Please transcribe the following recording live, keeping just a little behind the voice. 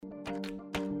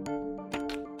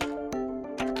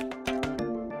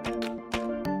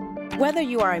Whether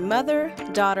you are a mother,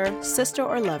 daughter, sister,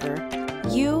 or lover,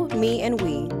 you, me, and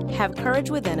we have courage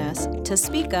within us to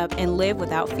speak up and live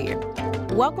without fear.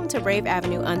 Welcome to Brave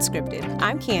Avenue Unscripted.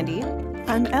 I'm Candy.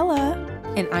 I'm Ella.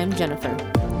 And I'm Jennifer.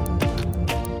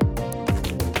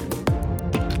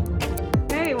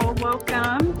 Hey, well,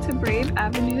 welcome to Brave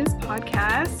Avenue's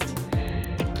podcast,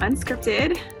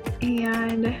 Unscripted.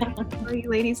 And what are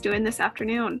you ladies doing this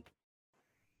afternoon?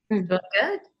 Doing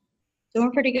good.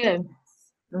 Doing pretty good.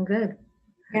 I'm good.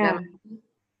 Yeah.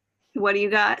 What are you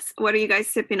guys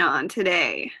sipping on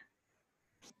today?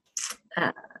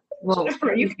 Well,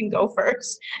 Jennifer, you can go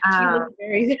first. You look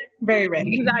very, very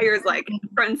ready. You got yours like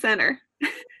front and center.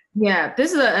 Yeah,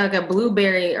 this is like a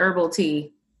blueberry herbal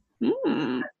tea.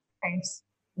 Nice.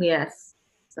 Yes.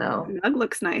 So. The mug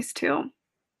looks nice too.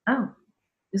 Oh,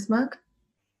 this mug?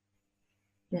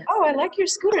 Yes. Oh, I like your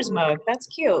Scooters mug. That's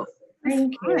cute.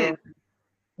 Thank you.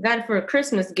 I got it for a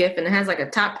Christmas gift, and it has like a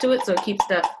top to it, so it keeps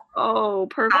stuff. Oh,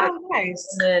 perfect. Oh, nice.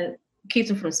 And then keeps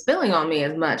them from spilling on me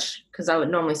as much, because I would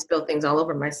normally spill things all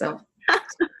over myself.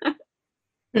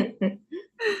 Okay.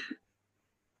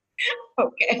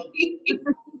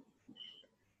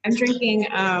 I'm drinking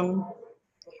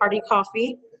hearty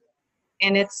coffee,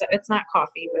 and it's not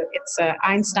coffee, but it's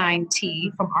Einstein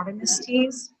tea from Artemis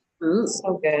Teas. Ooh.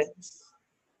 So good.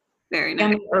 Very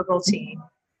nice. Yummy herbal tea.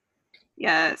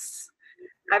 Yes.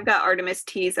 I've got Artemis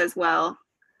teas as well.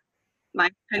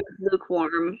 Mine's kind of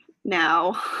lukewarm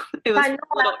now. It was a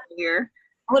little earlier.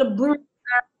 I would have brewed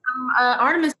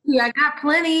Artemis tea. I got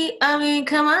plenty. I mean,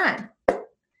 come on.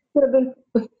 Could have been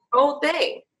the whole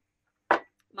thing.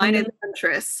 Mine is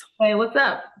Huntress. Hey, what's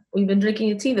up? We've been drinking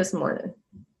your tea this morning.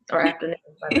 Or afternoon.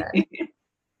 My bad.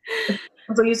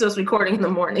 I'm so used to us recording in the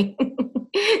morning.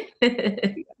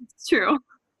 It's true.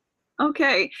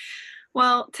 Okay.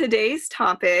 Well, today's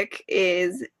topic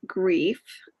is grief,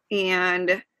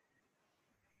 and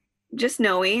just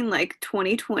knowing like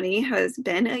 2020 has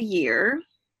been a year,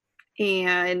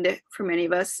 and for many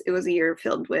of us, it was a year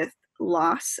filled with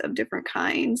loss of different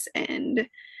kinds and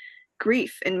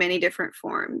grief in many different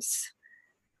forms.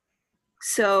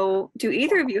 So, do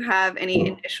either of you have any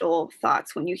initial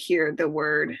thoughts when you hear the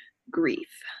word grief?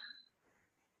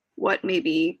 What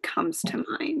maybe comes to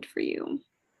mind for you?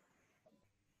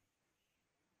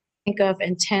 Think of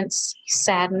intense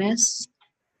sadness.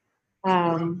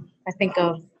 I think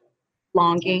of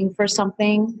longing for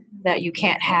something that you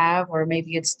can't have, or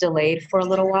maybe it's delayed for a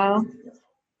little while.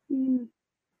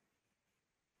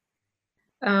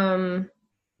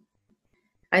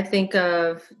 I think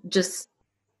of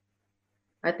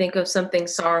something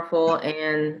sorrowful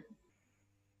and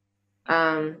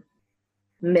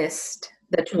missed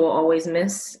that you will always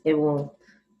miss.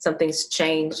 Something's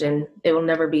changed and it will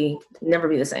never be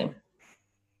the same.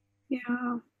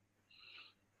 Yeah.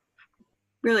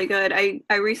 Really good. I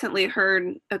recently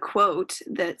heard a quote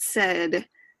that said,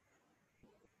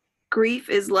 grief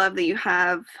is love that you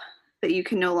have that you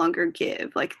can no longer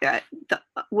give. Like that,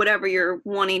 whatever you're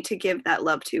wanting to give that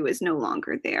love to is no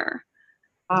longer there.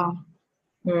 Wow.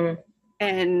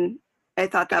 And I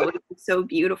thought that was so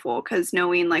beautiful, because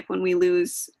knowing like when we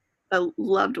lose a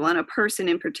loved one, a person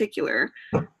in particular,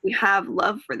 we have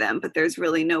love for them, but there's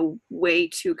really no way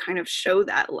to kind of show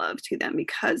that love to them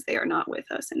because they are not with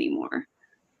us anymore.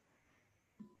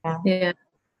 Yeah.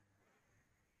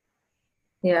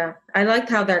 I like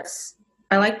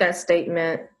that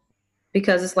statement,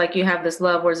 because it's like you have this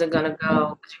love, where's it gonna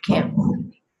go? Because you can't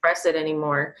express it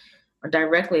anymore or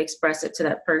directly express it to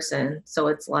that person. So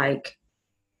it's like,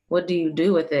 what do you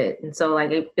do with it? And so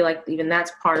like I feel like even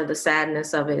that's part of the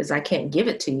sadness of it, is I can't give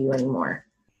it to you anymore.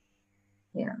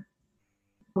 Yeah.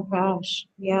 Oh gosh.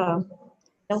 Yeah.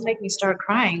 Don't make me start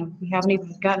crying. We haven't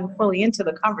even gotten fully into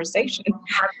the conversation.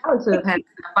 I probably should have had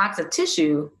a box of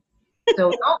tissue.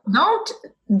 So don't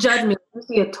judge me if you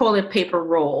see a toilet paper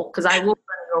roll, because I will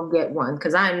go get one,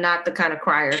 because I'm not the kind of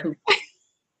crier who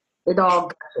it all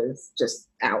gushes just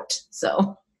out.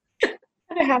 So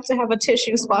I have to have a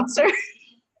tissue sponsor.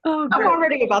 Oh, I'm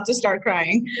already about to start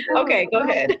crying. Okay, go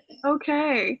ahead.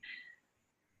 Okay,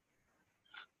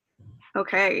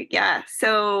 yeah.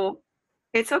 So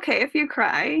it's okay if you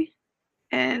cry.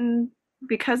 And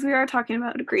because we are talking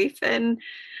about grief, and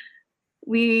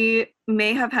we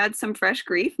may have had some fresh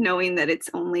grief, knowing that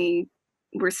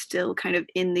we're still kind of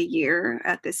in the year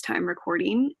at this time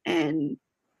recording, and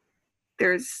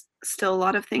there's still a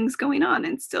lot of things going on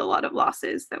and still a lot of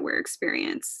losses that we're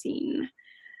experiencing.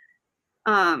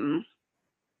 And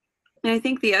I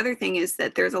think the other thing is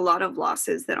that there's a lot of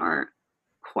losses that aren't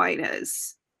quite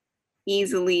as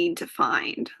easily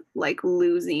defined, like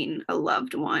losing a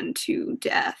loved one to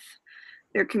death.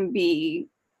 There can be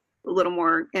a little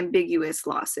more ambiguous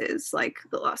losses, like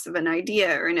the loss of an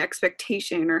idea or an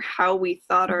expectation or how we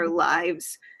thought our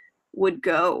lives would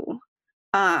go.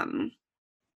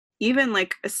 Even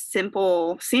like a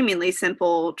simple, seemingly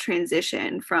simple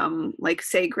transition from, like,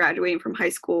 say, graduating from high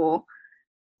school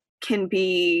can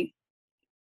be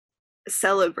a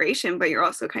celebration, but you're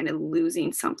also kind of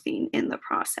losing something in the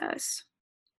process,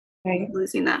 Right.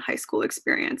 losing that high school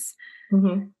experience.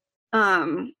 Mm-hmm.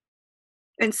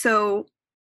 And so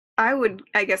I would,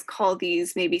 I guess, call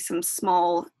these maybe some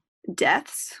small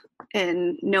deaths,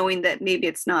 and knowing that maybe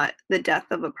it's not the death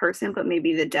of a person, but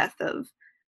maybe the death of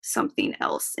something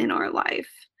else in our life.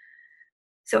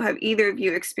 So have either of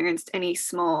you experienced any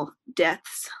small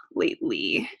deaths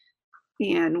lately?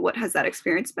 And what has that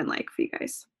experience been like for you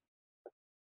guys?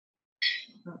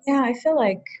 Yeah, I feel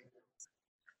like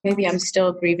maybe I'm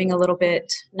still grieving a little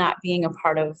bit, not being a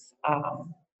part of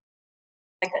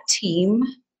like a team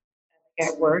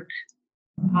at work.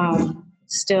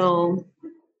 Still,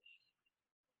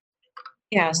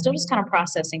 yeah, still just kind of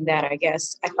processing that, I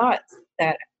guess. I thought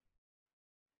that,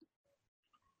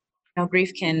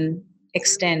 grief can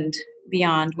extend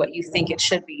beyond what you think it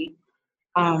should be.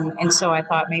 And so I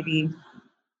thought maybe in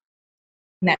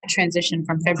that transition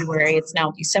from February, it's now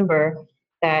December,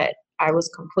 that I was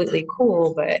completely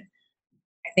cool. But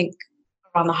I think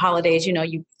around the holidays,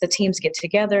 the teams get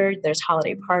together, there's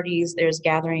holiday parties, there's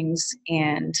gatherings,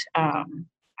 and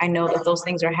I know that those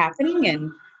things are happening,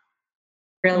 and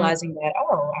realizing that,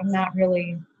 I'm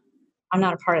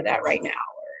not a part of that right now.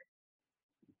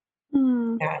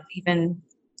 Even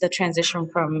the transition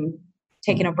from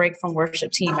taking a break from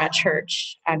worship team at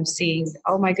church, I'm seeing,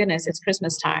 oh my goodness, it's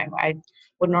Christmas time. I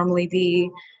would normally be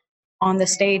on the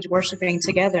stage worshiping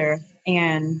together,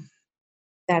 and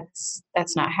that's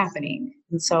not happening.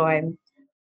 And so I'm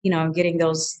getting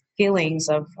those feelings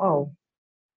of, oh,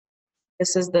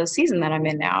 this is the season that I'm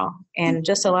in now, and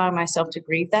just allowing myself to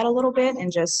grieve that a little bit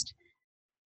and just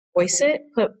voice it,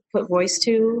 put voice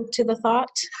to the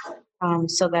thought,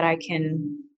 so that I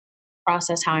can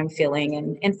process how I'm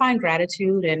feeling and find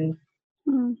gratitude and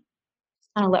kind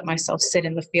of let myself sit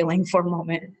in the feeling for a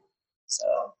moment.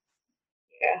 So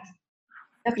yeah,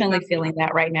 definitely feeling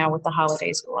that right now with the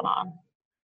holidays going on.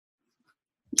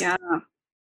 Yeah.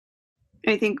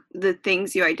 I think the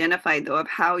things you identified, though, of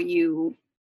how you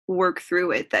work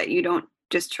through it, that you don't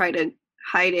just try to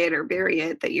hide it or bury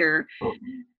it, that you're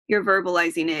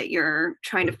verbalizing it, you're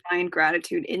trying to find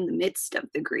gratitude in the midst of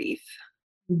the grief,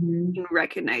 and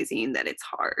recognizing that it's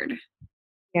hard.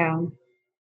 Yeah.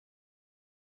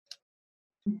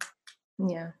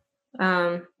 Yeah.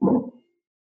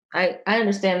 I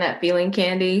understand that feeling,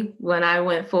 Candy. When I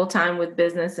went full time with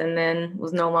business and then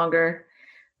was no longer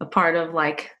a part of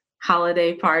like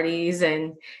holiday parties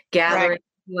and gatherings,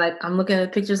 like I'm looking at the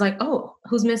pictures like, oh,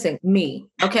 who's missing? Me.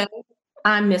 Okay.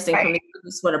 I'm missing from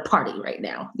the sweater party right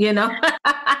now, Yeah,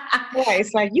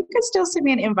 it's like, you can still send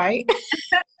me an invite.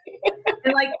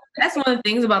 And like, that's one of the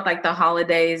things about like the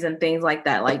holidays and things like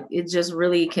that. Like, it just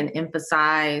really can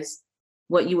emphasize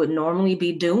what you would normally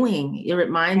be doing. It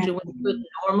reminds you what you would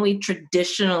normally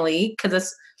traditionally, because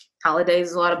it's holidays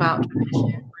is a lot about tradition.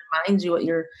 It reminds you what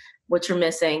you're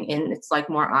missing, and it's like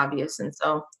more obvious. And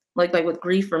so like with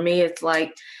grief for me, it's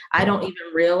like I don't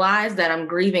even realize that I'm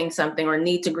grieving something or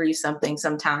need to grieve something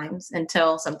sometimes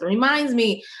until something reminds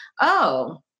me,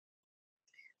 oh.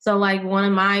 So like one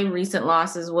of my recent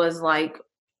losses was like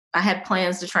I had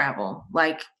plans to travel.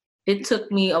 Like it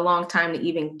took me a long time to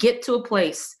even get to a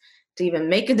place, to even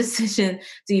make a decision,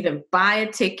 to even buy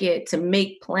a ticket, to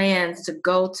make plans to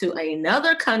go to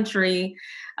another country.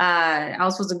 I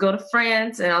was supposed to go to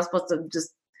France, and I was supposed to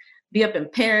just be up in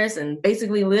Paris and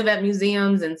basically live at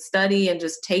museums and study and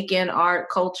just take in art,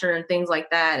 culture, and things like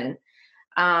that. And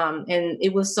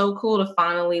it was so cool to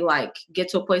finally like get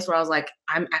to a place where I was like,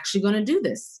 I'm actually going to do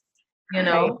this,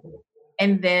 Right.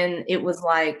 And then it was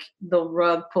like the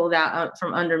rug pulled out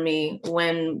from under me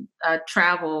when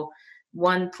travel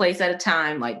one place at a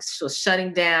time, like was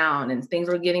shutting down and things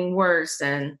were getting worse.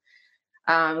 And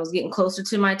it was getting closer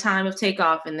to my time of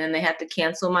takeoff, and then they had to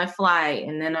cancel my flight.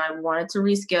 And then I wanted to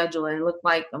reschedule, and it looked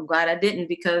like I'm glad I didn't,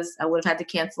 because I would have had to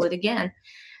cancel it again.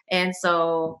 And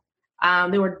so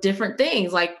there were different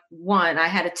things. Like one, I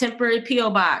had a temporary PO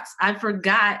box. I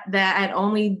forgot that I'd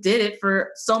only did it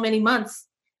for so many months,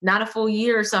 not a full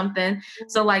year or something.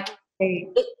 So like,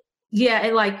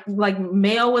 it like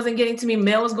mail wasn't getting to me.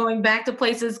 Mail was going back to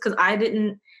places because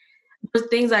there's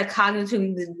things I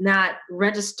cognitively did not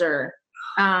register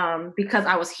because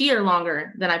I was here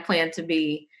longer than I planned to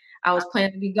be. I was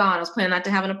planning to be gone. I was planning not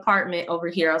to have an apartment over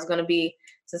here. I was going to be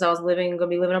since I was gonna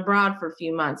be living abroad for a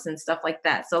few months and stuff like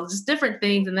that. So just different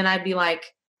things. And then I'd be like,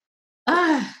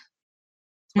 right,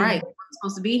 I'm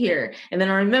supposed to be here. And then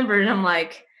I remembered, and I'm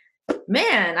like,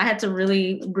 man, I had to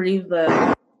really grieve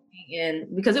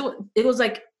because it was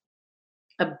like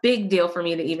a big deal for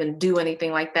me to even do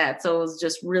anything like that. So it was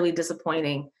just really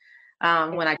disappointing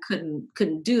when I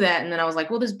couldn't do that. And then I was like,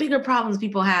 well, there's bigger problems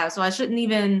people have, so I shouldn't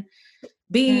even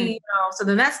be, so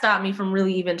then that stopped me from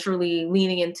really even truly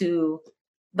leaning into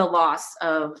the loss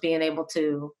of being able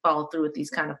to follow through with these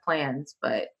kind of plans.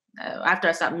 But after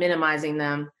I stopped minimizing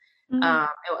them, I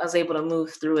was able to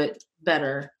move through it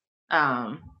better,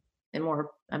 and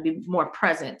I'd be more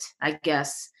present, I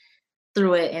guess,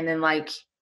 through it. And then like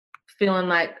feeling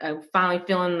like I'm finally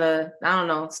feeling the, I don't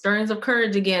know, stirrings of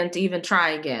courage again to even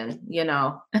try again, Yeah.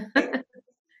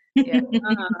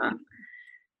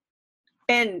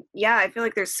 And yeah, I feel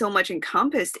like there's so much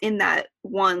encompassed in that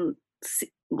one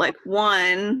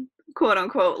quote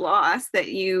unquote loss, that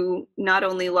you not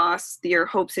only lost your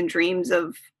hopes and dreams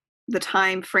of the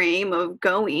time frame of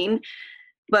going,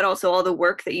 but also all the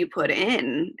work that you put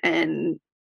in, and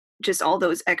just all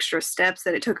those extra steps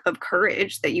that it took of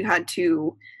courage that you had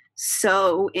to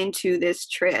sow into this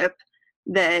trip,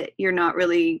 that you're not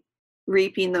really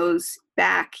reaping those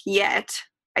back yet.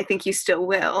 I think you still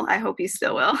will. I hope you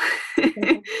still will.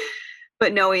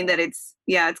 But knowing that it's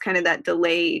kind of that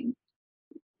delayed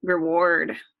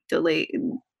reward,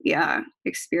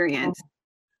 experience.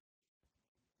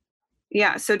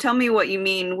 Yeah. So tell me what you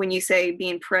mean when you say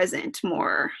being present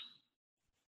more.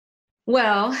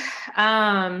 Well,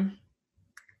 I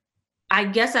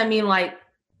guess I mean like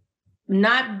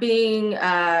not being,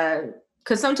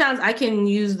 because sometimes I can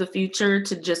use the future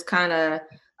to just kind of,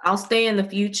 I'll stay in the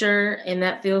future and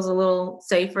that feels a little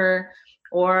safer.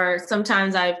 Or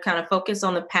sometimes I've kind of focused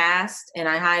on the past and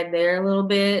I hide there a little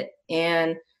bit.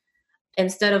 And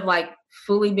instead of like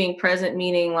fully being present,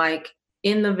 meaning like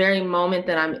in the very moment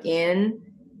that I'm in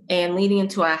and leading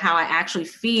into how I actually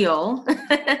feel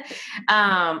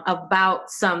about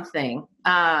something.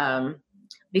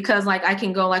 Because like I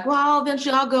can go like, well,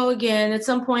 eventually I'll go again. At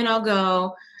some point I'll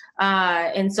go.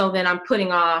 And so then I'm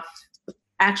putting off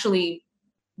actually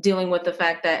dealing with the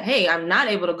fact that, hey, I'm not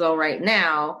able to go right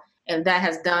now. And that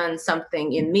has done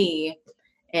something in me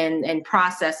and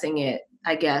processing it,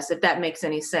 I guess, if that makes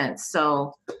any sense.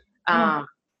 So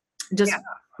just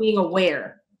being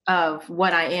aware of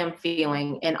what I am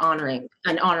feeling and honoring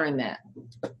that.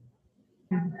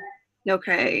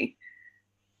 Okay.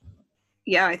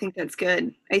 Yeah, I think that's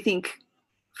good. I think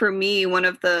for me, one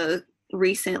of the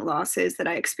recent losses that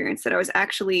I experienced, that I was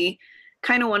actually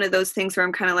kind of one of those things where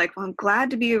I'm kind of like, well, I'm glad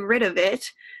to be rid of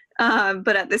it.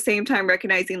 But at the same time,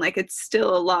 recognizing like it's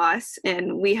still a loss.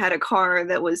 And we had a car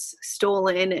that was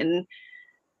stolen, and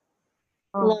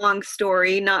long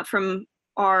story, not from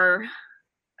our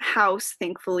house,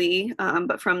 thankfully,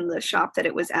 but from the shop that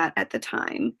it was at the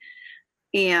time.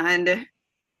 And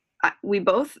we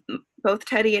both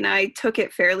Teddy and I took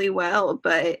it fairly well,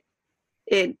 but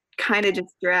it kind of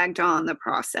just dragged on the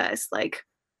process. Like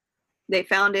they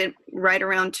found it right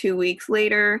around 2 weeks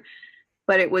later,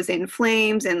 but it was in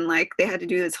flames, and like they had to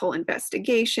do this whole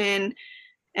investigation.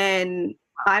 And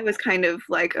I was kind of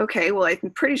like, okay, well,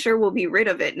 I'm pretty sure we'll be rid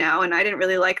of it now. And I didn't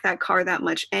really like that car that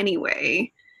much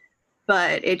anyway,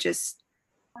 but it just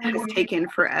has taken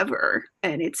forever,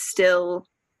 and it's still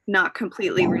not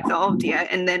completely resolved yet.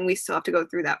 And then we still have to go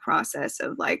through that process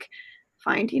of like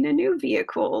finding a new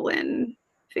vehicle and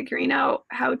figuring out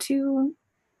how to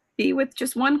be with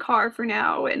just one car for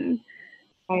now, and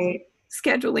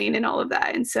scheduling and all of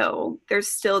that. And so there's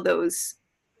still those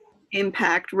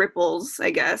impact ripples, I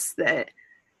guess, that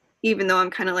even though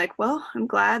I'm kind of like, well, I'm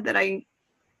glad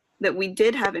that we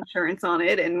did have insurance on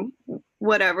it and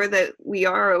whatever, that we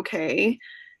are okay.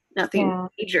 Nothing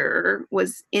major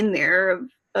was in there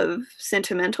of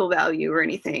sentimental value or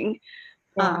anything.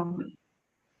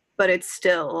 But it's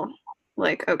still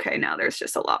like, okay, now there's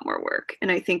just a lot more work.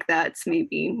 And I think that's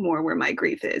maybe more where my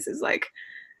grief is like,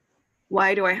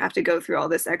 why do I have to go through all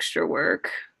this extra work?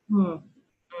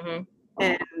 Mm-hmm.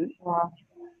 And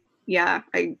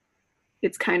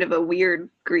it's kind of a weird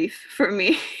grief for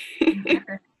me.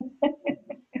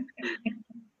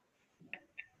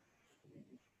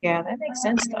 Yeah, that makes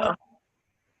sense though.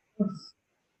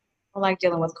 I like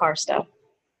dealing with car stuff.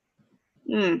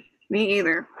 Me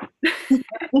either. I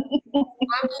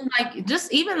mean, like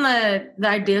just even the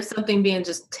idea of something being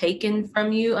just taken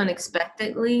from you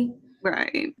unexpectedly,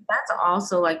 right? That's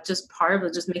also like just part of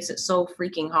it. Just makes it so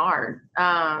freaking hard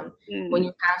when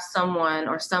you have someone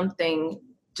or something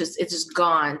it's just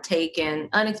gone, taken,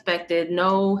 unexpected,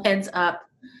 no heads up,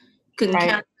 couldn't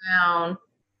count down.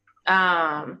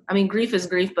 I mean, grief is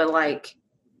grief, but like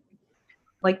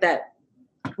that,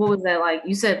 what was that? Like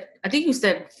you said, I think you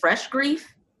said fresh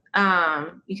grief. You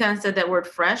kind of said that word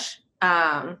fresh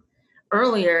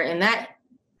earlier, and that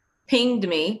pinged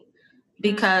me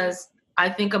because I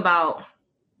think about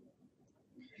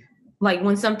like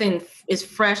when something is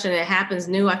fresh and it happens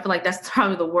new, I feel like that's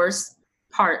probably the worst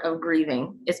part of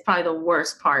grieving. It's probably the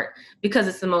worst part because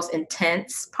it's the most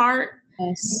intense part.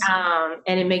 Yes.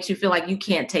 And it makes you feel like you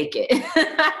can't take it.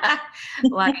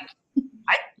 Like,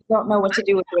 I don't know what to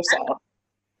do with yourself.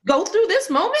 Go through this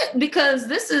moment because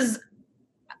this is,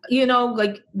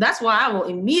 like, that's why I will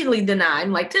immediately deny.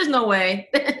 I'm like, there's no way.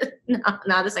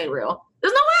 No, this ain't real.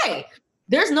 There's no way.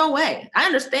 There's no way. I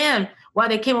understand why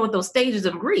they came up with those stages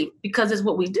of grief because it's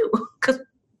what we do. Because,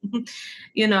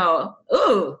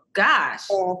 oh gosh,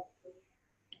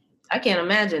 I can't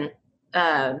imagine.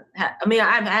 I mean,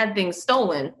 I've had things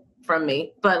stolen from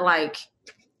me, but like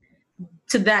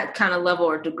to that kind of level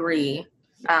or degree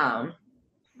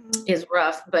is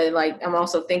rough. But like, I'm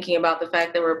also thinking about the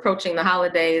fact that we're approaching the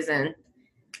holidays and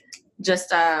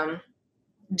just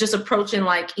approaching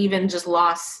like even just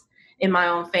loss in my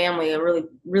own family, a really,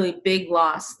 really big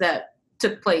loss that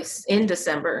took place in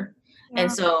December. Yeah.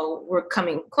 And so we're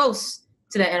coming close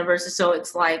to that anniversary. So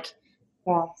it's like,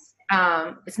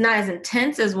 it's not as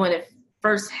intense as when it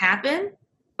first happened,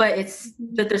 but it's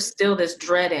that there's still this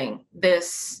dreading,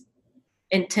 this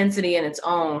intensity in its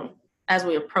own as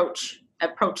we approach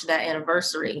that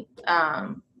anniversary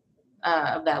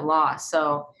of that loss.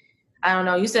 So I don't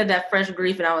know. You said that fresh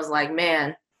grief, and I was like,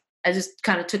 man, it just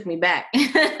kind of took me back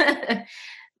to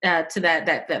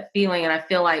that feeling. And I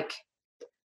feel like,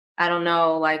 I don't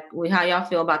know, like how y'all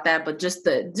feel about that, but just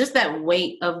that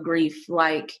weight of grief,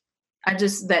 like I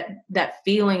just that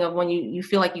feeling of when you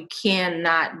feel like you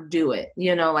cannot do it,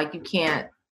 like you can't,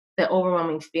 that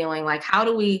overwhelming feeling. Like how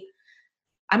do we?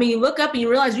 I mean, you look up and you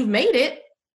realize you made it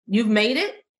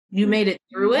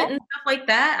through it and stuff like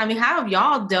that. I mean, how have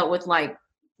y'all dealt with like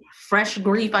fresh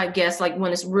grief, I guess, like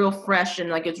when it's real fresh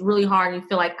and like it's really hard and you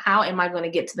feel like, how am I going to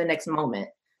get to the next moment?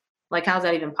 Like, how's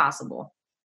that even possible?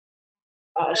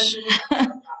 Gosh,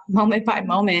 moment by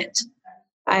moment.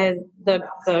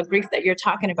 The grief that you're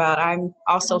talking about, I'm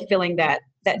also feeling that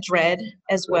dread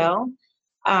as well.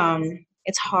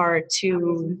 It's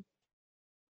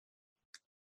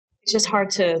just hard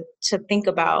to think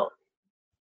about,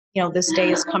 this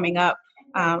day is coming up,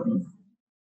 and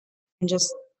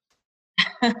just,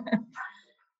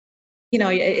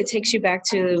 it takes you back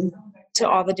to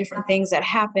all the different things that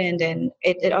happened, and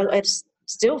it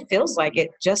still feels like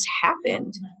it just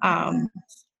happened.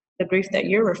 The grief that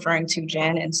you're referring to,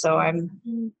 Jen, and so I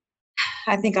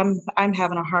think I'm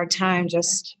having a hard time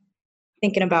just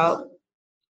thinking about,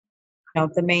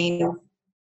 the main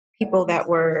people that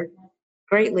were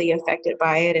greatly affected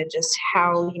by it, and just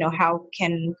how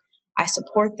can I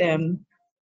support them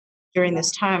during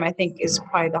this time. I think is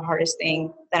probably the hardest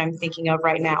thing that I'm thinking of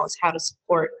right now, is how to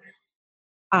support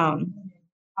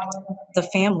the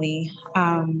family.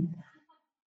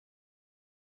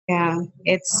 Yeah,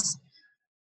 it's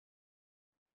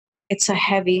a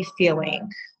heavy feeling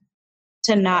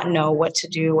to not know what to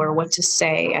do or what to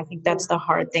say. I think that's the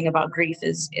hard thing about grief,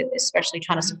 is especially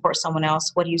trying to support someone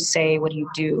else. What do you say? What do you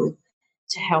do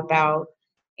to help out?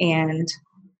 And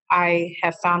I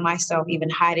have found myself even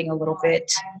hiding a little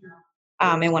bit.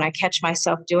 And when I catch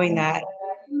myself doing that,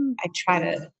 I try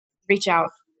to reach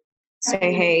out,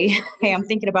 say, hey, I'm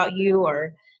thinking about you,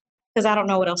 or because I don't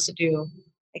know what else to do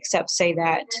except say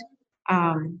that,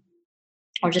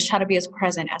 or just try to be as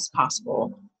present as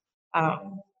possible,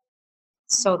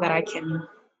 so that I can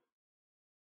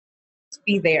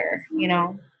be there,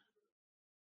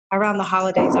 Around the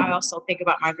holidays, I also think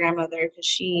about my grandmother, because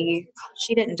she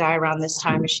didn't die around this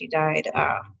time. She died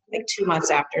like 2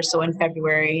 months after, so in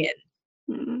February.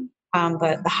 And,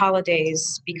 but the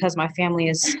holidays, because my family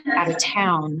is out of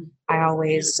town, I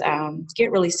always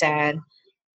get really sad,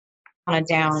 on a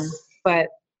down. But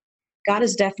God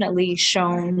has definitely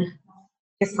shown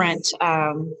different,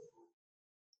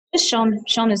 just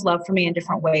shown His love for me in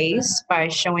different ways, by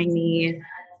showing me,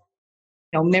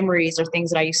 memories or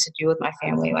things that I used to do with my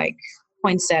family, like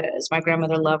poinsettias. My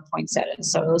grandmother loved poinsettias,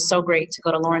 so it was so great to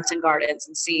go to Lawrence Gardens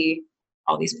and see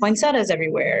all these poinsettias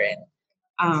everywhere.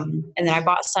 And then I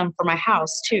bought some for my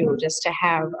house too, just to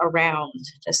have around,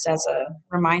 just as a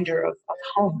reminder of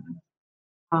home.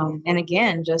 And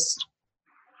again, just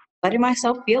letting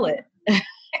myself feel it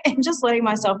and just letting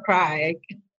myself cry.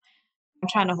 I'm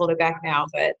trying to hold it back now,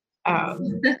 but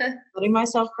letting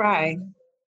myself cry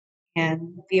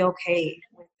and be okay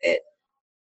with it,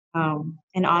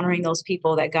 and honoring those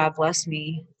people that God blessed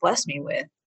me with.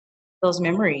 those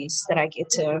memories that I get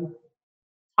to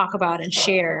talk about and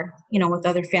share, you know, with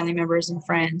other family members and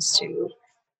friends to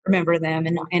remember them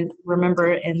and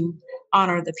remember and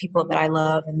honor the people that I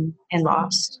love and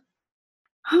lost.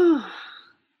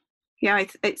 Yeah,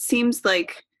 it seems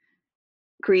like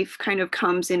grief kind of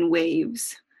comes in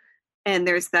waves. And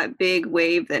there's that big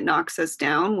wave that knocks us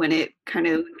down when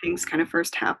things kind of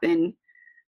first happen.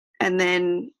 And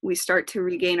then we start to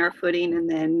regain our footing, and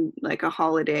then like a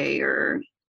holiday or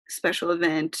special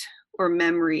event or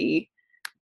memory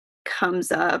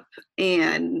comes up,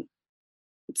 and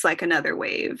it's like another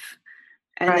wave.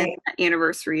 And then the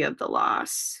anniversary of the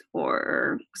loss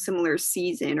or similar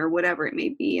season or whatever it may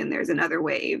be, and there's another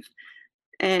wave.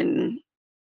 And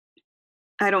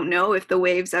I don't know if the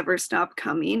waves ever stop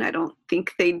coming. I don't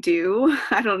think they do.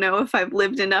 I don't know if I've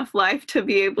lived enough life to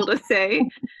be able to say.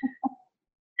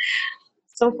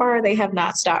 So far, they have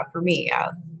not stopped for me.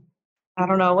 I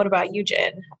don't know. What about you,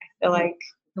 Jen? I feel like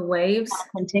The waves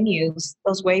continues,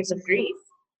 those waves of grief.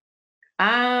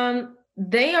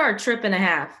 They are a trip and a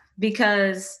half,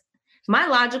 because my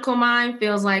logical mind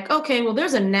feels like, okay, well,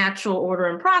 there's a natural order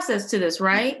and process to this,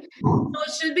 right? So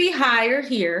it should be higher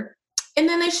here, and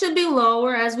then they should be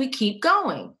lower as we keep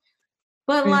going.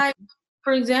 But like,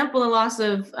 for example, the loss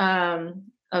of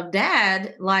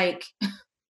dad, like,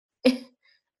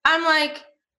 I'm like,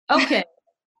 okay,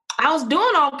 I was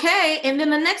doing okay. And then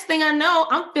the next thing I know,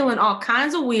 I'm feeling all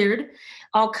kinds of weird,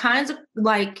 all kinds of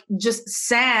like just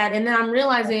sad. And then I'm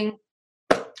realizing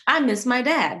I miss my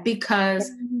dad because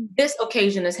this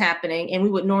occasion is happening and we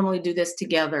would normally do this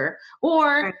together,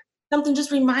 or something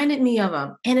just reminded me of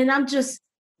him. And then I'm just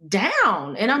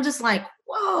down and I'm just like,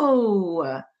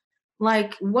 whoa,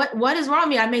 like what is wrong with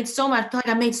me? I feel like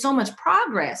I made so much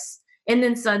progress. And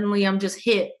then suddenly I'm just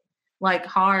hit like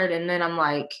hard. And then I'm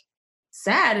like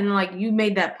sad. And like you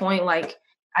made that point, like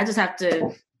I just have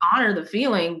to honor the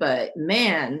feeling, but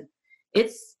man,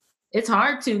 it's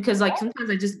hard to, because like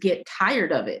sometimes I just get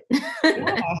tired of it.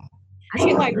 Yeah. I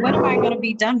feel like, when am I going to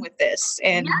be done with this?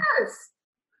 And yes.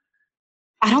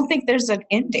 I don't think there's an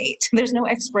end date. There's no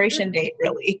expiration date,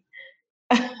 really.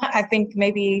 I think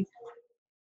maybe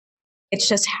it's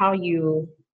just how you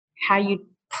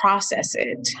process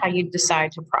it, how you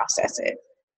decide to process it.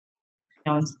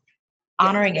 You know,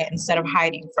 honoring it instead of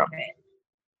hiding from it.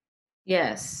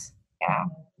 Yes. Yeah.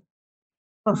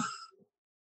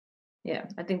 Yeah,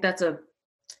 I think that's a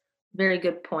very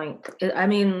good point. I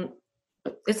mean,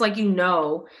 it's like,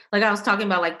 like I was talking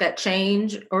about, like that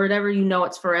change or whatever,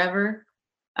 it's forever.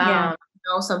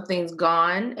 Something's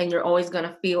gone and you're always going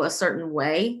to feel a certain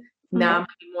way. Now, it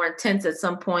might be more intense at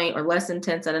some point or less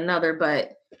intense at another,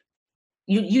 but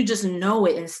you just know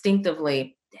it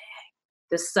instinctively. Dang,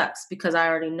 this sucks because I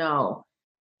already know.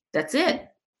 That's it.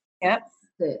 Yep.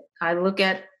 That's it. I look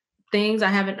at things I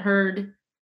haven't heard.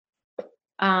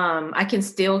 I can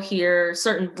still hear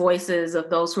certain voices of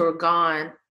those who are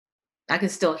gone. I can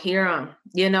still hear them,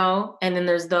 and then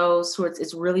there's those who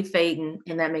it's really fading,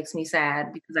 and that makes me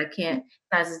sad because I can't,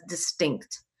 that's as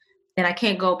distinct, and I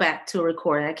can't go back to a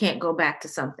recording. I can't go back to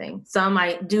something. Some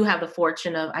I do have the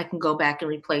fortune of, I can go back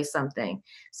and replay something.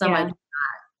 Some I do not.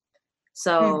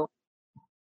 So,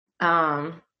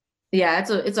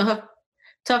 it's a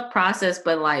tough process,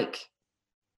 but like,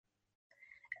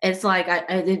 it's like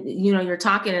you're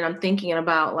talking and I'm thinking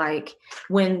about like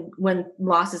when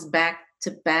loss is back to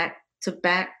back to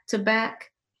back to back,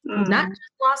 not just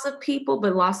loss of people,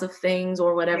 but loss of things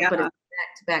or whatever, but it's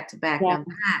back to back to back. Now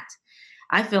that,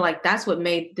 I feel like that's what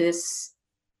made this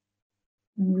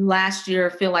last year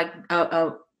feel like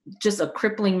just a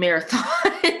crippling marathon.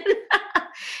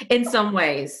 In some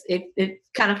ways, it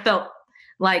kind of felt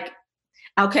like,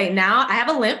 okay, now I have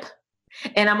a limp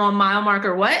and I'm on mile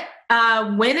marker. What?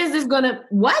 When is this gonna,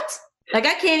 what? Like,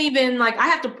 I can't even, like,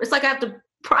 it's like I have to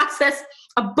process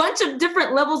a bunch of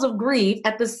different levels of grief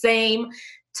at the same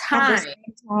time.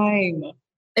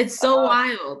 It's so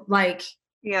wild. Like,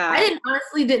 I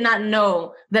honestly did not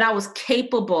know that I was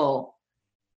capable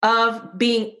of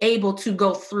being able to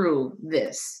go through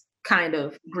this kind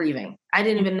of grieving. I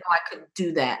didn't even know I could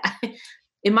do that.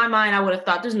 In my mind, I would have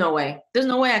thought, there's no way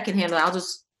I can handle it.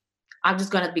 I'm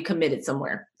just gonna be committed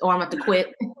somewhere, or I'm gonna have to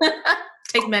quit,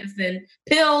 take medicine,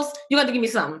 pills. You got to give me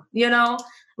something,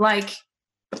 like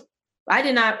I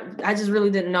just really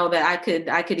didn't know that I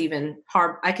could even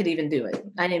do it.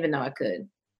 I didn't even know I could.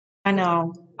 I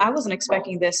know. I wasn't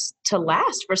expecting this to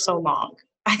last for so long.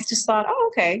 I just thought,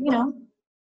 oh, okay,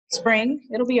 spring,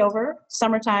 it'll be over,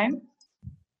 summertime.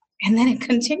 And then it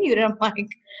continued. And I'm like,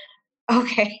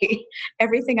 okay,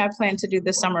 everything I planned to do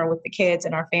this summer with the kids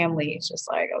and our family is just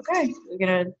like, okay,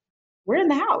 we're in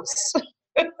the house.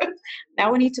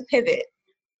 Now we need to pivot.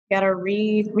 Got to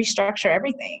restructure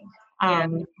everything.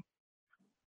 And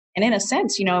in a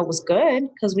sense, it was good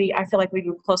because I feel like we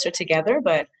grew closer together,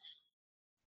 but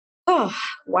oh,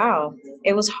 wow.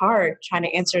 It was hard trying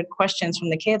to answer questions from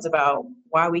the kids about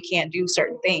why we can't do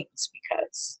certain things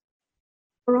because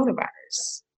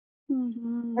coronavirus.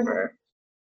 Whatever.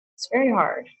 It's very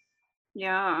hard.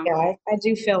 Yeah. Yeah, I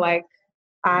do feel like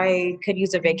I could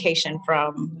use a vacation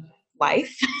from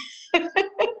life.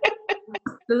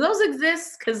 Do those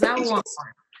exist? Because I want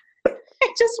one.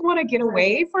 I just want to get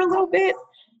away for a little bit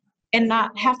and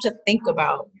not have to think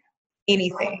about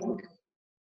anything.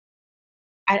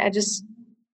 I just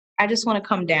want to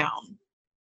come down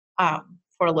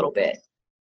for a little bit.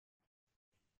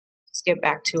 Let's get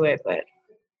back to it. But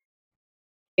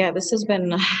yeah, this has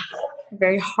been a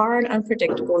very hard,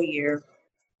 unpredictable year.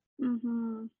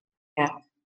 Yeah.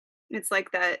 It's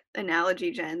like that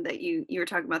analogy, Jen, that you were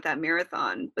talking about, that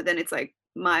marathon, but then it's like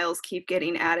miles keep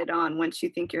getting added on once you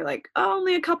think you're like, oh,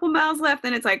 only a couple miles left.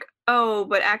 Then it's like, oh,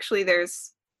 but actually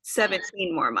there's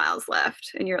 17 more miles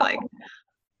left. And you're like,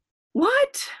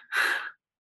 what?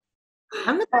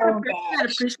 I'm the type of person that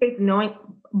appreciates knowing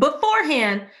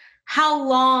beforehand how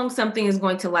long something is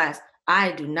going to last.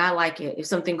 I do not like it if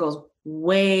something goes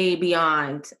way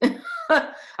beyond a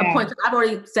point. I've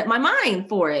already set my mind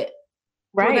for it.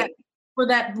 Right. For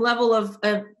that level of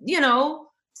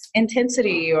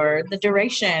intensity or the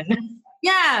duration.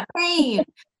 Yeah, pain.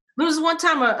 There was one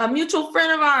time a mutual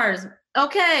friend of ours,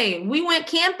 we went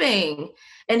camping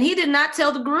and he did not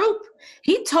tell the group.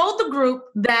 He told the group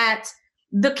that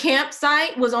the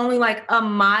campsite was only like a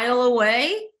mile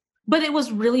away, but it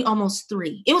was really almost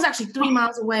 3. It was actually 3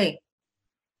 miles away.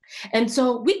 And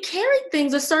so we carried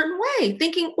things a certain way,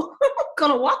 thinking we're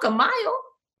going to walk a mile.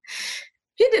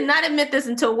 He did not admit this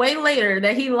until way later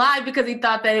that he lied because he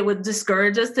thought that it would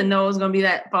discourage us to know it was going to be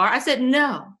that far. I said,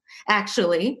 no,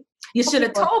 actually, you should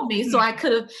have told me so I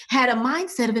could have had a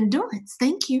mindset of endurance.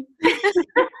 Thank you.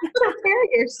 Prepare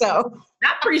yourself.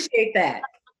 I appreciate that.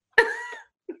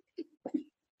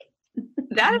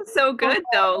 That is so good,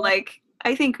 though. Like,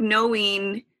 I think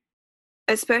knowing,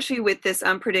 especially with this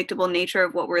unpredictable nature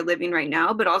of what we're living right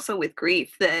now, but also with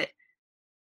grief, that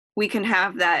we can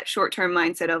have that short-term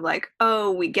mindset of like,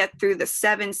 oh, we get through the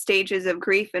 7 stages of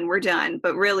grief and we're done.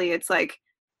 But really, it's like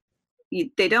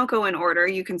they don't go in order.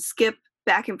 You can skip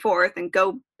back and forth and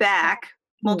go back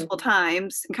multiple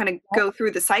times and kind of go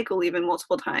through the cycle even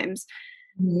multiple times.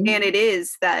 And it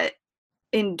is that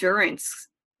endurance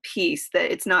piece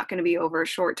that it's not going to be over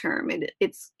short term.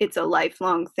 It's a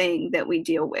lifelong thing that we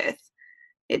deal with.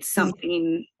 It's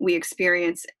something we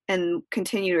experience and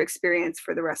continue to experience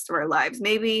for the rest of our lives.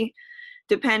 Maybe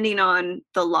depending on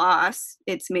the loss,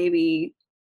 it's maybe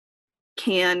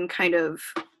can kind of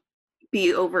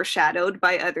be overshadowed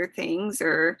by other things,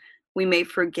 or we may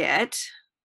forget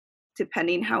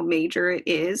depending how major it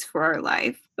is for our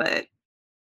life. But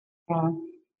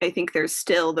I think there's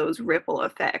still those ripple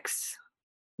effects.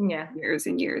 Yeah. Years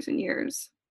and years and years.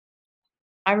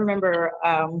 I remember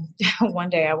one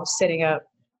day I was sitting up,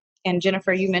 and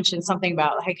Jennifer, you mentioned something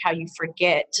about like how you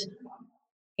forget,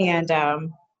 and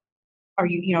or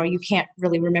you can't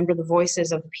really remember the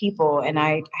voices of people. And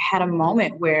I had a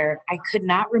moment where I could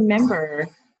not remember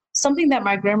something that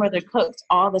my grandmother cooked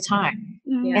all the time,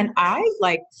 and I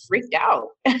like freaked out.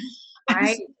 I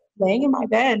was laying in my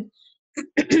bed,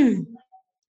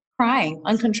 crying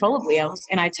uncontrollably.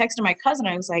 And I texted my cousin.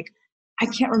 I was like, I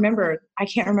can't remember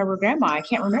grandma. I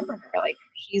can't remember her. Like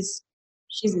she's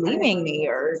leaving me,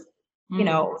 or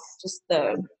just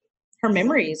her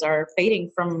memories are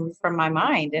fading from my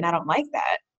mind, and I don't like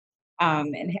that.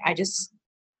 And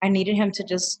I needed him to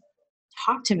just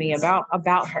talk to me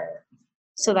about her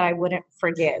so that I wouldn't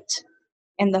forget.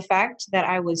 And the fact that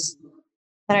I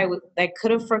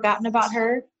could have forgotten about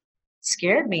her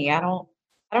scared me. I don't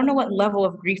know what level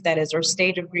of grief that is or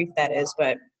stage of grief that is,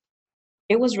 but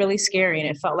it was really scary, and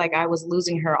it felt like I was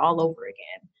losing her all over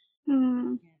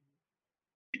again.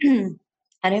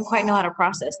 I didn't quite know how to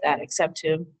process that except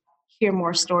to hear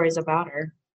more stories about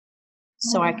her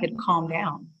so I could calm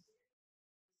down.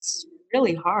 It's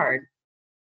really hard.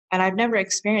 And I've never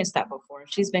experienced that before.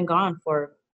 She's been gone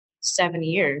for 7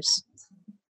 years.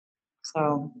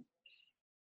 So,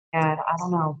 yeah, I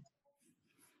don't know.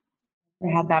 I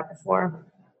had that before.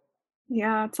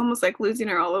 Yeah, it's almost like losing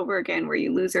her all over again, where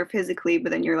you lose her physically,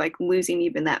 but then you're like losing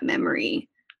even that memory.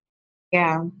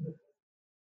 Yeah.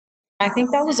 I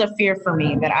think that was a fear for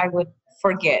me, that I would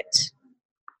forget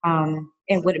and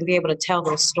wouldn't be able to tell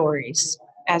those stories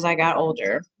as I got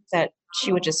older, that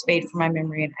she would just fade from my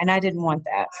memory. And I didn't want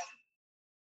that.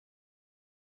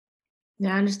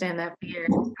 Yeah, I understand that fear.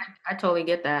 I totally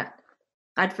get that.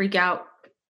 I'd freak out.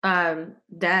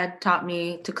 Dad taught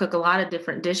me to cook a lot of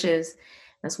different dishes.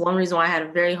 That's one reason why I had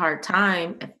a very hard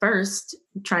time at first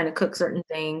trying to cook certain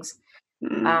things,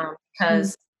 Mm.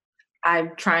 because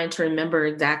I'm trying to remember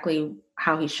exactly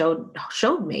how he showed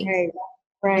me.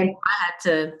 Right. And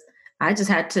Right. I just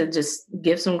had to just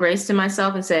give some grace to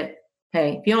myself and say,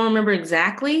 hey, if you don't remember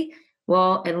exactly,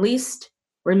 well, at least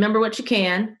remember what you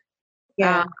can.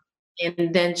 Yeah.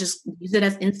 And then just use it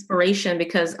as inspiration,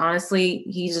 because honestly,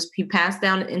 he passed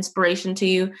down inspiration to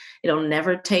you. It'll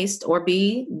never taste or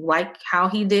be like how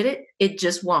he did it. It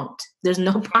just won't. There's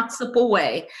no possible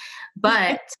way.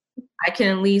 But I can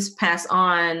at least pass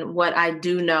on what I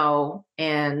do know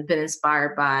and been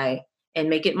inspired by, and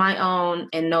make it my own,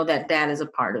 and know that Dad is a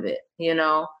part of it,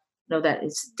 know that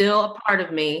it's still a part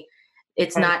of me.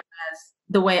 It's Right. not as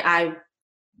the way I'm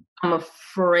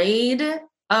afraid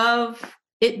of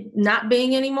it not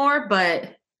being anymore,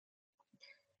 but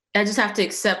I just have to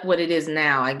accept what it is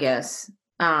now, I guess.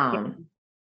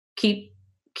 Keep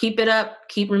keep it up,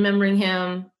 keep remembering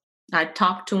him. I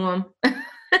talk to him.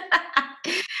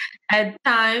 At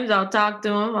times I'll talk to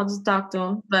him. I'll just talk to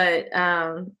him. But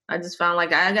I just found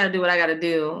like I gotta do what I gotta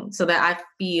do so that I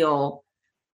feel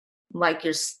like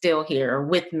you're still here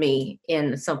with me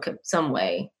in some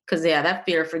way. Cause yeah, that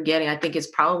fear of forgetting, I think, is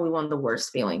probably one of the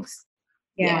worst feelings.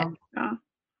 Yeah.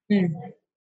 Yeah.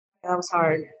 That was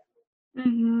hard.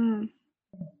 Mm-hmm.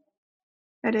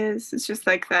 It is. It's just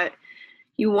like that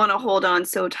you want to hold on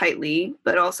so tightly,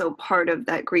 but also part of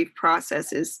that grief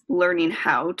process is learning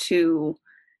how to,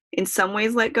 in some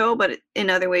ways, let go, but in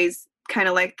other ways, kind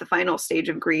of like the final stage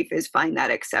of grief is find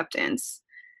that acceptance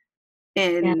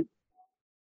and Yeah.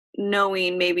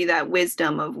 knowing maybe that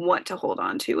wisdom of what to hold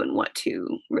on to and what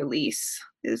to release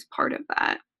is part of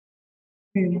that.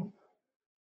 Mm.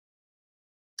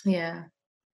 Yeah.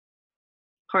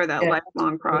 Part of that Yeah.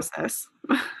 lifelong process.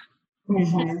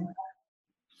 Mhm.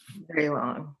 Very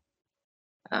long.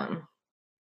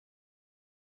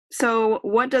 So,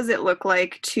 what does it look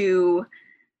like to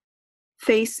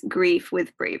face grief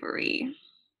with bravery?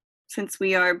 Since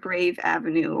we are Brave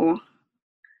Avenue,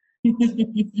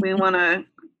 we want to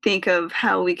think of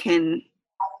how we can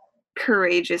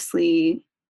courageously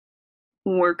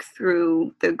work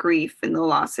through the grief and the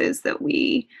losses that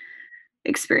we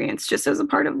experience just as a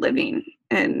part of living.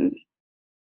 And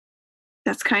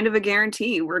that's kind of a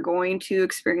guarantee. We're going to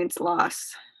experience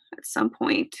loss at some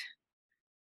point.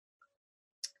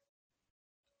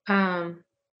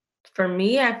 For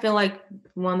me, I feel like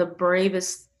one of the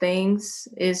bravest things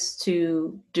is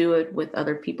to do it with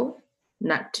other people,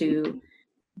 not to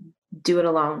do it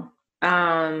alone.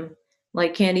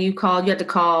 Like Candy, you had to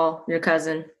call your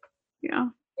cousin, Yeah.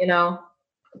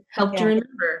 helped you Yeah.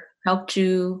 remember, helped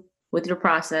you with your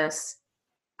process,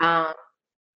 um,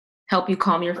 help you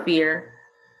calm your fear,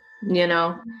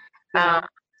 Yeah. I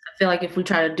feel like if we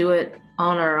try to do it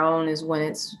on our own is when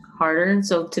it's harder. And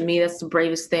so to me, that's the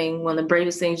bravest thing. One of the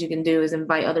bravest things you can do is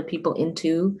invite other people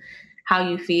into how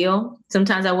you feel.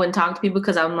 Sometimes I wouldn't talk to people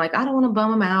because I'm like, I don't want to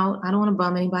bum them out. I don't want to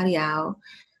bum anybody out,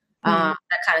 that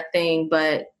kind of thing.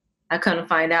 But I couldn't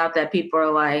find out that people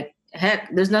are like,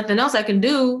 heck, there's nothing else I can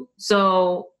do.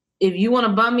 So if you want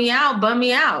to bum me out,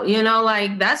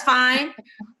 like that's fine.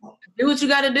 Do what you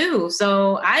got to do.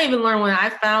 So I even learned when I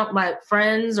found my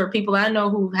friends or people I know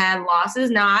who've had losses.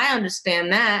 Now I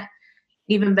understand that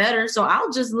even better. So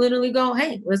I'll just literally go,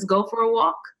 hey, let's go for a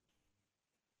walk.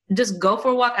 Just go for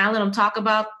a walk. I let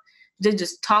them they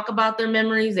just talk about their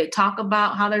memories. They talk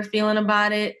about how they're feeling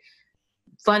about it.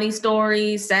 Funny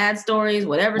stories, sad stories,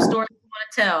 whatever story you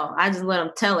want to tell. I just let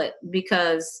them tell it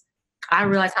because I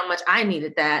realized how much I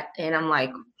needed that. And I'm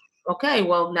like, okay,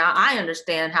 well, now I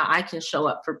understand how I can show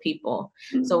up for people.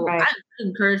 So Right. I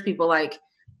encourage people, like,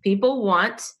 people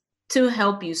want to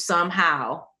help you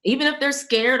somehow. Even if they're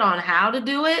scared on how to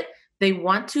do it, they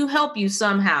want to help you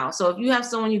somehow. So if you have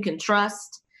someone you can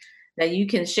trust, that you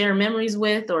can share memories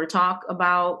with or talk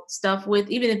about stuff with,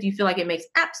 even if you feel like it makes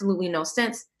absolutely no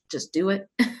sense, just do it.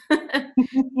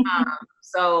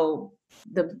 So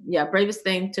bravest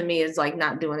thing to me is like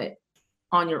not doing it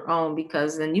on your own,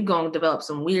 because then you're going to develop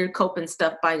some weird coping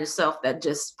stuff by yourself that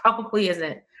just probably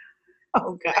isn't.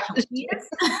 Oh gosh.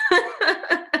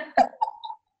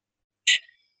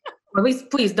 Or at least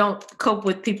please don't cope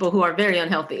with people who are very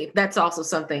unhealthy. That's also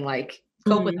something, like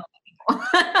cope with healthy people.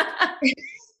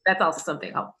 That's also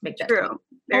something. I'll make that True.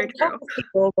 Very true. Healthy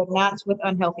people, but not with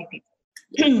unhealthy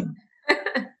people.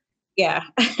 Yeah.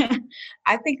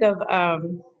 I think of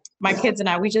my kids and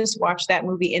I, we just watched that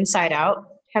movie Inside Out.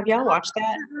 Have y'all watched that?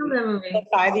 I love that movie. The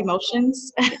 5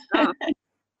 emotions.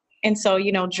 And so,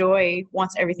 Joy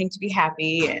wants everything to be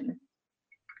happy and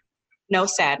no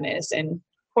sadness. And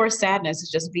of course, sadness is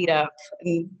just beat up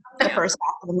in the first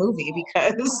half of the movie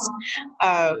because,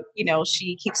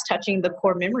 she keeps touching the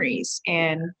core memories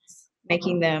and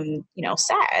making them,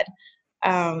 sad.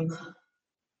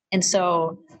 And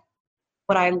so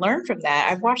what I learned from that,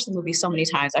 I've watched the movie so many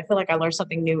times. I feel like I learn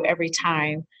something new every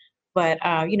time. But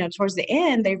towards the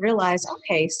end, they realize,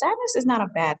 okay, sadness is not a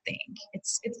bad thing.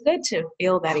 It's good to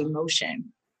feel that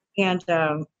emotion, and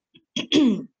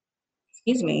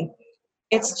excuse me,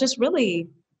 it's just really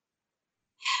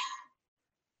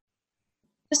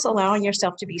just allowing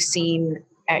yourself to be seen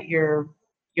at your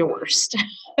worst,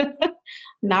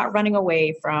 not running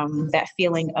away from that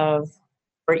feeling of,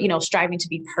 or striving to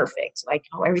be perfect, like,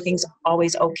 oh, everything's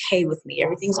always okay with me,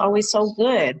 everything's always so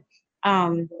good.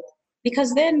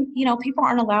 Because then people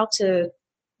aren't allowed to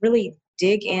really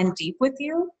dig in deep with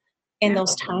you in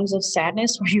those times of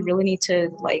sadness where you really need to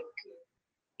like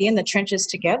be in the trenches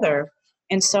together.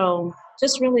 And so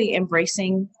just really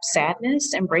embracing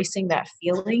sadness, embracing that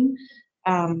feeling,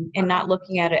 and not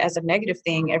looking at it as a negative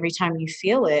thing every time you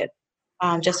feel it,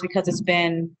 just because it's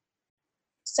been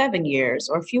 7 years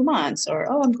or a few months,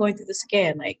 or, oh, I'm going through this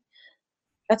again. Like,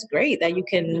 that's great that you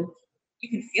can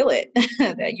feel it,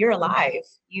 that you're alive.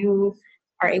 You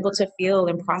are able to feel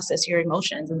and process your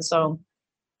emotions. And so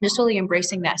just really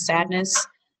embracing that sadness,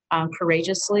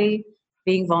 courageously,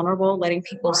 being vulnerable, letting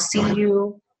people see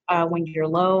you when you're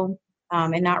low,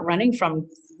 and not running from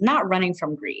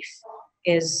grief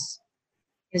is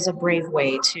a brave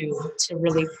way to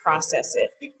really process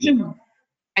it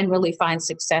and really find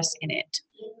success in it.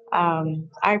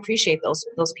 I appreciate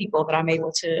those people that I'm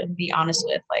able to be honest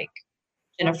with, like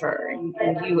Jennifer and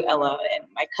you, Ella, and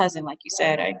my cousin, like you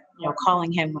said,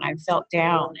 calling him when I felt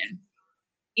down, and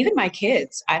even my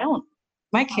kids.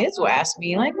 My kids will ask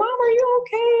me like, "Mom, are you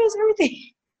okay? Is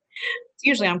everything?" It's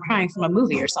usually I'm crying from a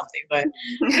movie or something, but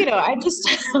I just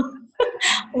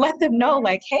let them know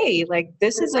like, hey, like,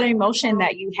 this is an emotion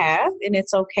that you have, and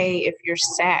it's okay if you're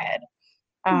sad.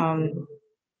 Um,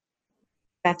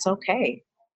 that's okay.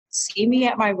 See me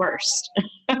at my worst,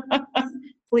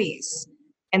 please,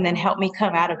 and then help me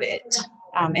come out of it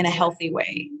in a healthy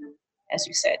way, as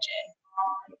you said,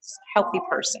 Jay. It's a healthy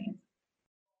person.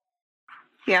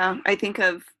 Yeah, I think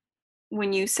of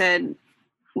when you said,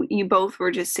 you both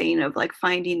were just saying of like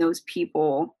finding those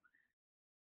people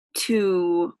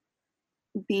to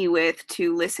be with,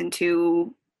 to listen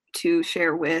to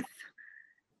share with.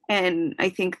 And I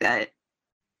think that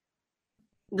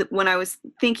when I was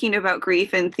thinking about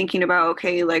grief and thinking about,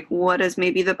 okay, like, what does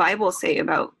maybe the Bible say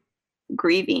about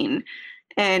grieving?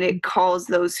 And it calls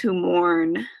those who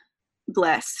mourn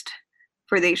blessed,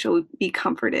 for they shall be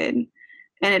comforted.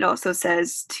 And it also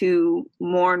says to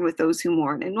mourn with those who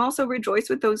mourn, and also rejoice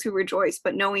with those who rejoice,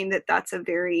 but knowing that that's a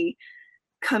very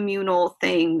communal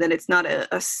thing, that it's not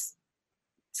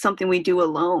something we do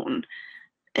alone.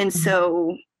 And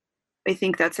so I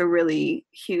think that's a really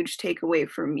huge takeaway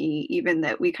for me, even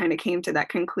that we kind of came to that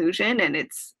conclusion, and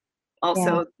it's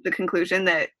also the conclusion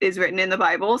that is written in the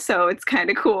Bible. So it's kind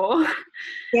of cool.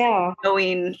 Yeah.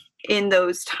 Knowing in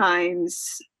those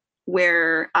times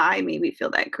where I maybe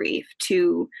feel that grief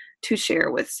to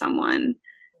share with someone.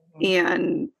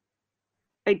 And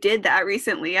I did that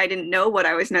recently. I didn't know what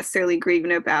I was necessarily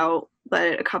grieving about,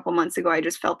 but a couple months ago, I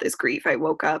just felt this grief. I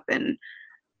woke up and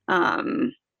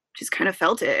just kind of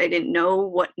felt it. I didn't know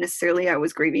what necessarily I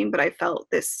was grieving, but I felt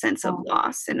this sense of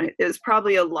loss. And it was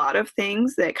probably a lot of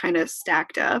things that kind of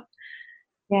stacked up.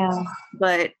 Yeah.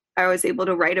 But I was able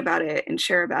to write about it and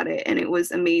share about it. And it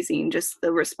was amazing, just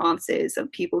the responses of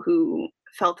people who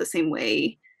felt the same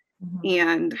way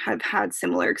and have had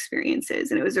similar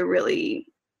experiences. And it was a really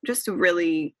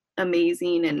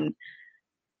amazing and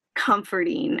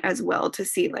comforting as well to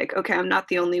see, like, okay, I'm not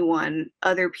the only one.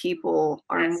 Other people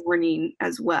are mourning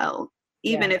as well,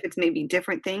 even if it's maybe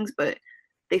different things, but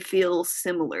they feel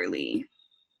similarly.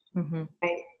 Mm-hmm.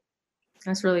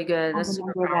 That's really good. That's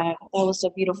that was a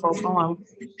beautiful poem.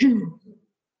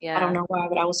 Yeah. I don't know why,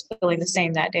 but I was feeling the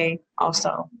same that day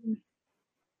also.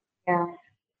 Yeah.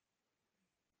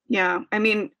 Yeah. I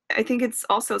mean, I think it's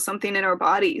also something in our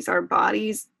bodies. Our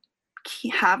bodies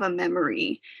have a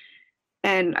memory.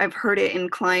 And I've heard it in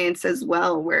clients as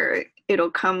well, where it'll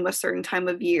come a certain time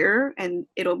of year and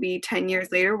it'll be 10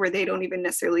 years later where they don't even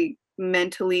necessarily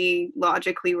mentally,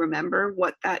 logically remember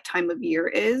what that time of year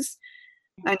is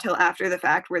until after the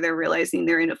fact, where they're realizing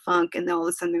they're in a funk, and then all of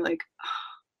a sudden they're like, oh,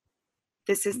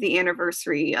 this is the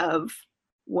anniversary of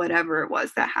whatever it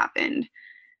was that happened.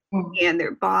 And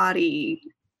their body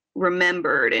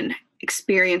remembered and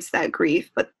experienced that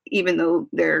grief, but even though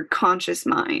their conscious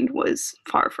mind was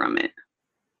far from it.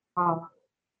 Oh,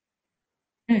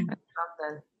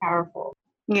 Something. powerful.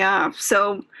 Yeah.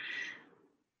 So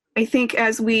I think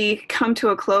as we come to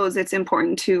a close, it's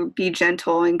important to be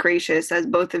gentle and gracious, as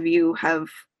both of you have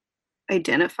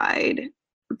identified,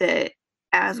 that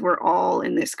as we're all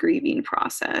in this grieving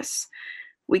process,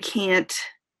 we can't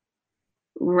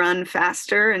run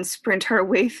faster and sprint our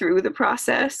way through the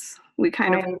process. We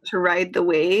kind of have to ride the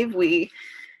wave. We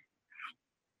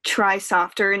try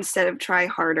softer instead of try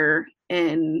harder,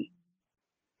 and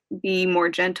be more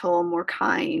gentle, more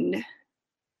kind,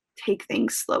 take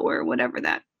things slower, whatever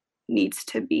that needs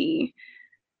to be,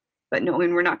 but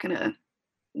knowing we're not going to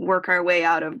work our way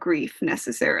out of grief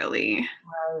necessarily.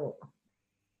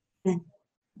 Right.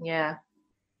 Yeah,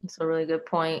 that's a really good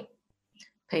point.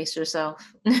 Pace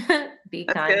yourself. Be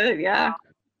That's kind. good, yeah.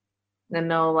 And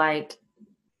know, like,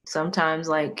 sometimes,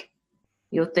 like,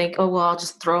 you'll think, oh, well, I'll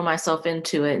just throw myself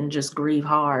into it and just grieve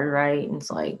hard, right? And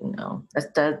it's like, no,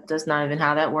 that's not even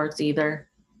how that works either.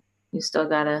 You still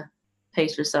gotta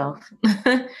pace yourself.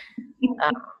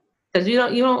 Because you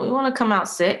don't want to come out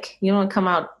sick. You don't want to come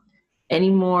out any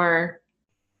more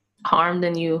harmed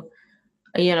than you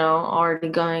already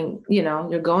going,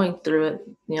 you're going through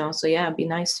it, so yeah, be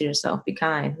nice to yourself, be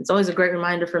kind. It's always a great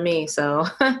reminder for me. So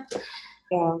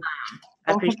Yeah.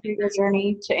 Don't compare your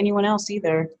journey to anyone else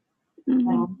either.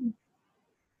 Mm-hmm.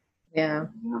 Yeah.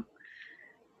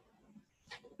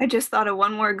 I just thought of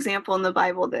one more example in the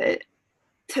Bible that,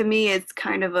 to me, it's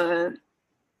kind of a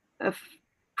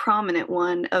prominent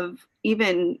one, of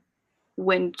even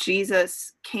when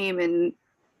Jesus came and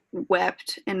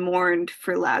wept and mourned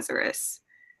for Lazarus.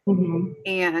 Mm-hmm.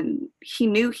 And he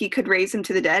knew he could raise him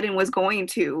to the dead and was going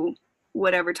to,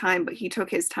 whatever time, but he took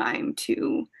his time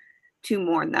to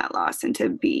mourn that loss and to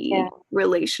be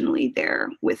relationally there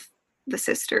with the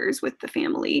sisters, with the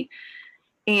family.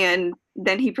 And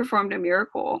then he performed a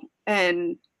miracle.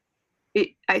 And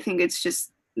I think it's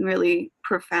just really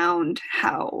profound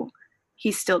how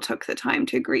he still took the time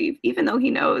to grieve, even though he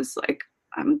knows, like,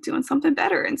 I'm doing something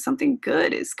better and something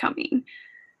good is coming.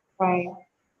 Right.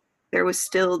 There was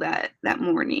still that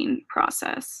mourning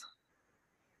process.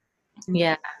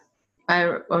 Yeah.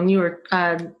 When you were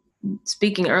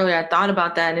speaking earlier, I thought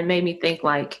about that, and it made me think,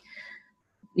 like,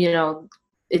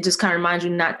 it just kind of reminds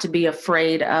you not to be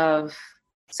afraid of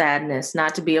sadness,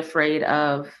 not to be afraid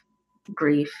of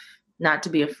grief, not to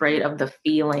be afraid of the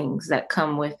feelings that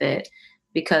come with it,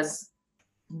 because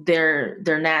they're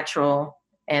natural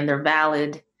and they're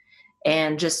valid,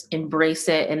 and just embrace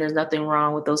it. And there's nothing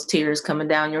wrong with those tears coming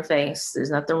down your face.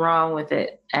 There's nothing wrong with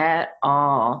it at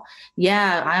all.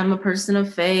 Yeah, I'm a person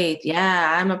of faith.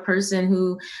 Yeah, I'm a person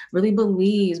who really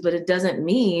believes, but it doesn't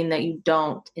mean that you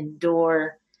don't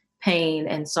endure pain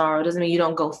and sorrow. It doesn't mean you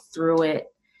don't go through it.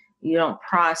 You don't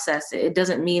process it. It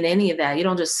doesn't mean any of that. You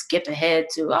don't just skip ahead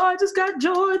to, I just got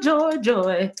joy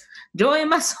in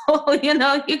my soul. You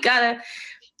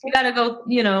gotta go,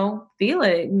 feel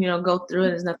it, go through it.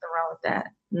 There's nothing wrong with that.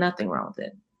 Nothing wrong with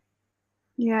it.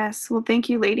 Yes. Well, thank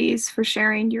you, ladies, for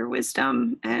sharing your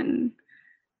wisdom and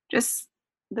just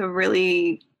the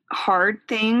really hard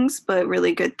things, but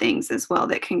really good things as well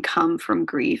that can come from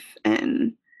grief,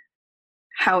 and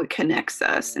how it connects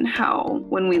us, and how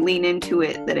when we lean into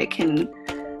it, that it can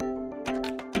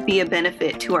be a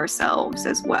benefit to ourselves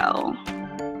as well.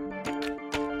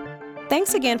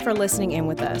 Thanks again for listening in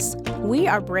with us. We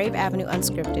are Brave Avenue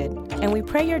Unscripted, and we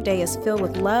pray your day is filled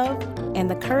with love and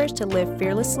the courage to live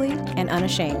fearlessly and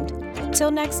unashamed.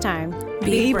 Till next time,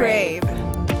 be brave.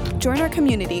 Join our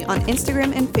community on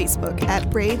Instagram and Facebook at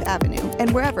Brave Avenue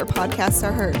and wherever podcasts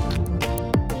are heard.